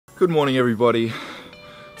Good morning everybody.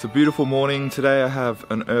 It's a beautiful morning. Today I have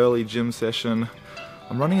an early gym session.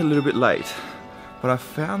 I'm running a little bit late, but I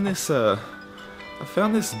found this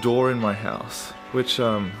door in my house, which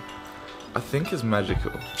I think is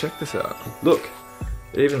magical. Check this out. Look,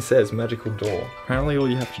 it even says magical door. Apparently all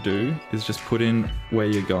you have to do is just put in where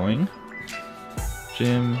you're going.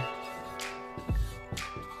 Gym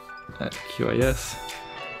at QAS,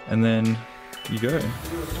 and then you go.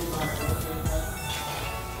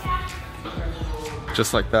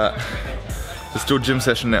 Just like that. Let's do a gym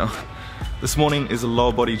session now. This morning is a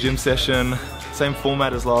lower body gym session. Same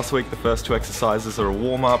format as last week. The first two exercises are a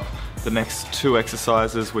warm-up. The next two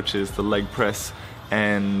exercises, which is the leg press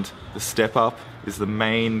and the step up, is the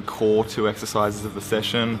main core two exercises of the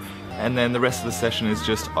session. And then the rest of the session is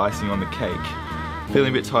just icing on the cake.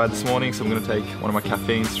 Feeling a bit tired this morning, so I'm going to take one of my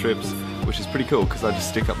caffeine strips, which is pretty cool because I just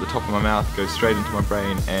stick up the top of my mouth, goes straight into my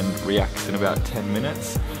brain and reacts in about 10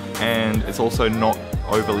 minutes. And it's also not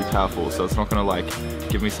overly powerful, so it's not going to like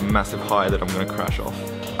give me some massive high that I'm going to crash off.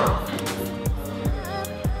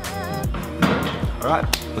 Alright,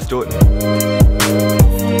 let's do it.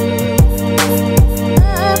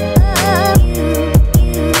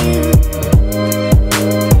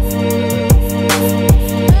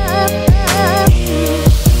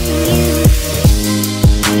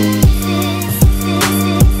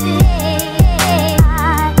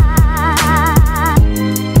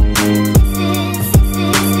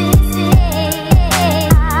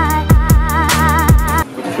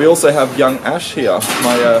 We also have young Ash here,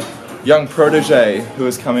 my young protege who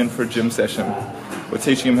has come in for a gym session. We're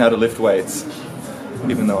teaching him how to lift weights,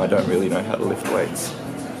 even though I don't really know how to lift weights.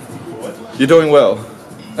 You're doing well.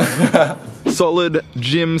 Solid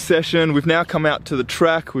gym session. We've now come out to the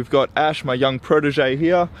track. We've got Ash, my young protege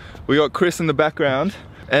here. We got Chris in the background,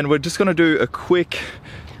 and we're just gonna do a quick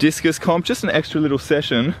discus comp, just an extra little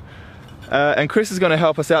session. And Chris is gonna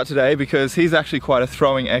help us out today because he's actually quite a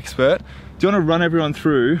throwing expert. Do you want to run everyone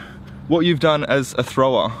through what you've done as a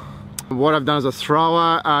thrower? What I've done as a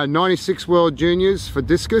thrower, 96 World Juniors for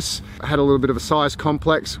discus. I had a little bit of a size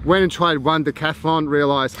complex. Went and tried one decathlon,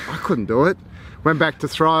 realised I couldn't do it. Went back to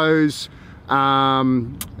throws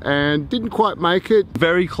and didn't quite make it.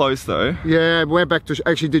 Very close though. Yeah, went back to,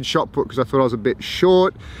 actually did shot put because I thought I was a bit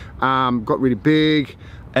short. Got really big.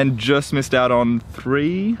 And just missed out on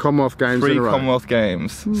three Commonwealth Games in a row. Commonwealth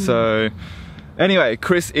Games. So anyway,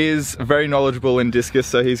 Chris is very knowledgeable in discus,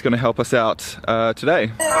 so he's going to help us out today.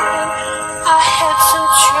 I had some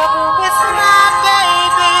trouble with my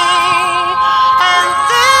baby, and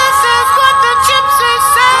this is what the gypsy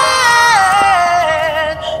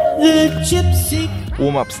said. The gypsy.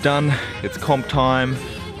 Warm-up's done, it's comp time,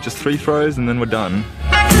 just 3 throws and then we're done.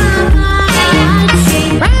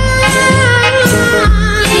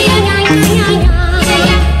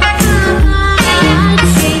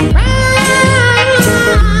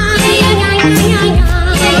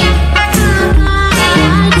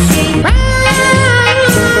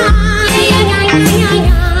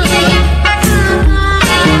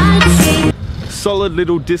 Solid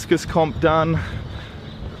little discus comp done.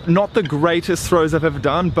 Not the greatest throws I've ever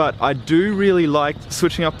done, but I do really like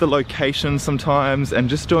switching up the location sometimes and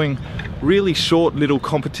just doing really short little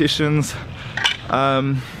competitions.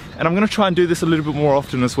 And I'm gonna try and do this a little bit more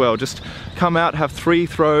often as well. Just come out, have 3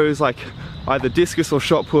 throws, like either discus or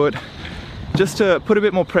shot put, just to put a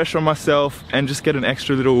bit more pressure on myself and just get an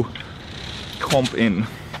extra little comp in.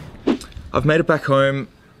 I've made it back home.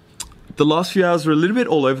 The last few hours were a little bit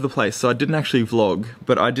all over the place, so I didn't actually vlog,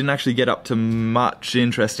 but I didn't actually get up to much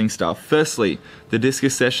interesting stuff. Firstly, the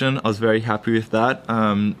discus session, I was very happy with that.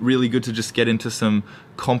 Really good to just get into some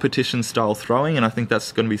competition style throwing, and I think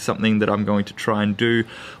that's going to be something that I'm going to try and do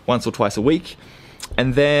once or twice a week.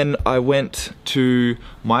 And then I went to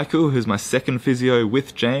Michael, who's my second physio,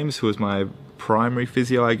 with James, who was my primary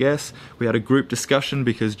physio, I guess. We had a group discussion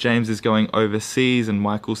because James is going overseas and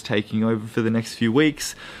Michael's taking over for the next few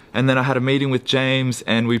weeks. And then I had a meeting with James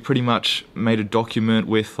and we pretty much made a document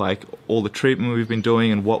with like all the treatment we've been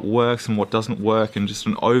doing and what works and what doesn't work, and just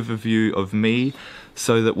an overview of me,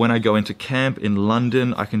 so that when I go into camp in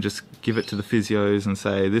London I can just give it to the physios and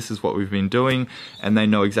say this is what we've been doing, and they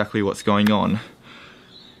know exactly what's going on.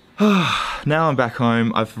 Now I'm back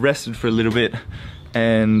home, I've rested for a little bit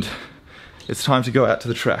and it's time to go out to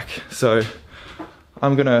the track. So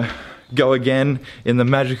I'm gonna go again in the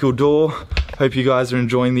magical door. Hope you guys are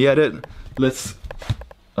enjoying the edit. Let's,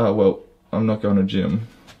 oh well, I'm not going to gym.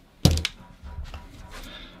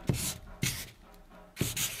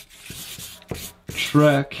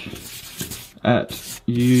 Track at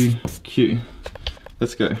UQ.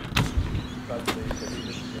 Let's go.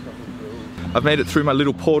 I've made it through my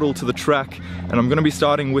little portal to the track, and I'm gonna be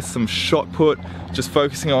starting with some shot put, just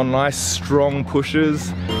focusing on nice strong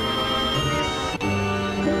pushes.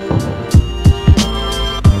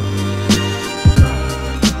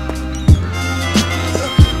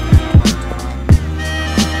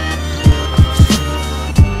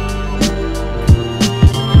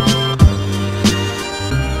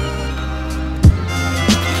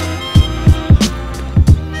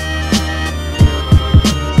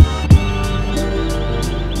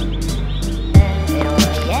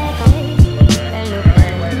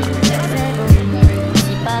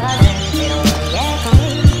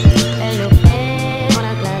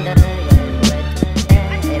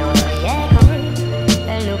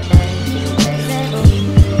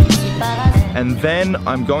 And then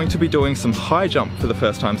I'm going to be doing some high jump for the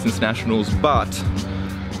first time since nationals, but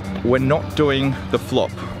we're not doing the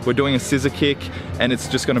flop. We're doing a scissor kick, and it's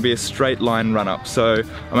just going to be a straight line run up. So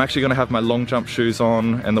I'm actually going to have my long jump shoes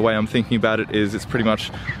on, and the way I'm thinking about it is it's pretty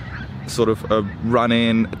much sort of a run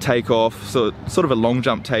in, take off, so sort of a long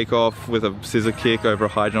jump take off with a scissor kick over a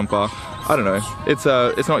high jump bar. I don't know, it's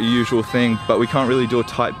not a usual thing, but we can't really do a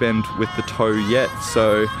tight bend with the toe yet,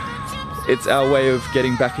 so it's our way of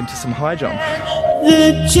getting back into some high jump.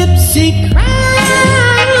 The gypsy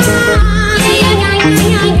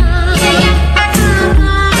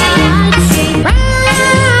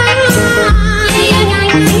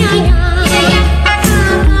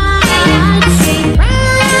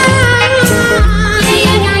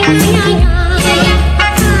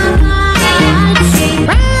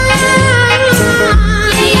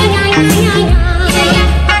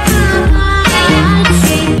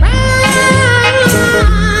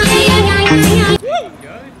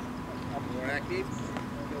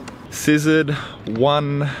Scissored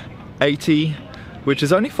 180, which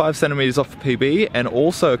is only 5 centimeters off the PB, and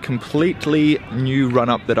also a completely new run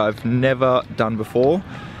up that I've never done before.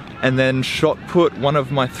 And then shot put, one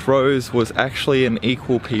of my throws was actually an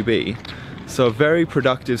equal PB. So a very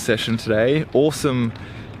productive session today. Awesome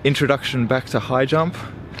introduction back to high jump.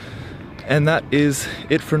 And that is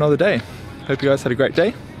it for another day. Hope you guys had a great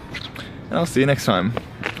day, and I'll see you next time.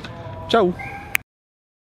 Ciao!